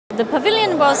The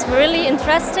pavilion was really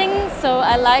interesting, so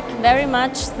I like very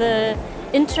much the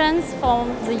entrance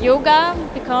from the yoga,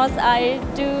 because I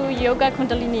do yoga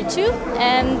Kundalini too,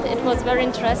 and it was very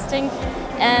interesting.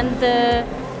 And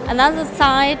another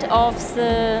side of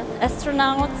the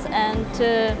astronauts, and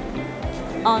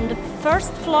on the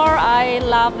first floor I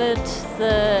loved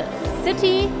the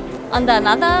city. On the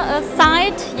another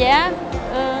side,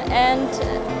 and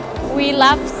we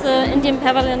love the Indian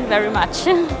Pavilion very much.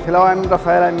 Hello, I'm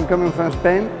Rafael, I'm coming from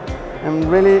Spain. I'm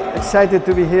really excited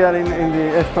to be here in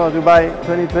the Expo Dubai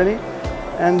 2020,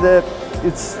 and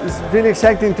it's really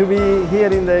exciting to be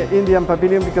here in the Indian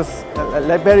Pavilion because I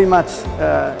like very much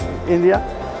India.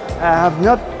 I have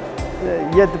not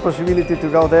yet the possibility to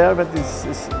go there, but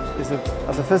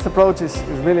as a first approach it's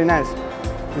really nice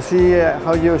to see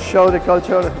how you show the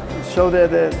culture, show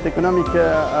the economic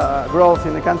growth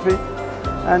in the country,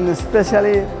 and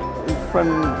especially from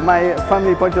my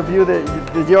family point of view,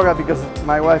 the yoga, because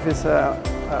my wife is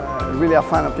really a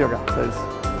fan of yoga. So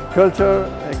it's culture,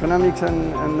 economics,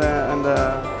 and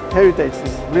heritage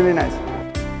is really nice.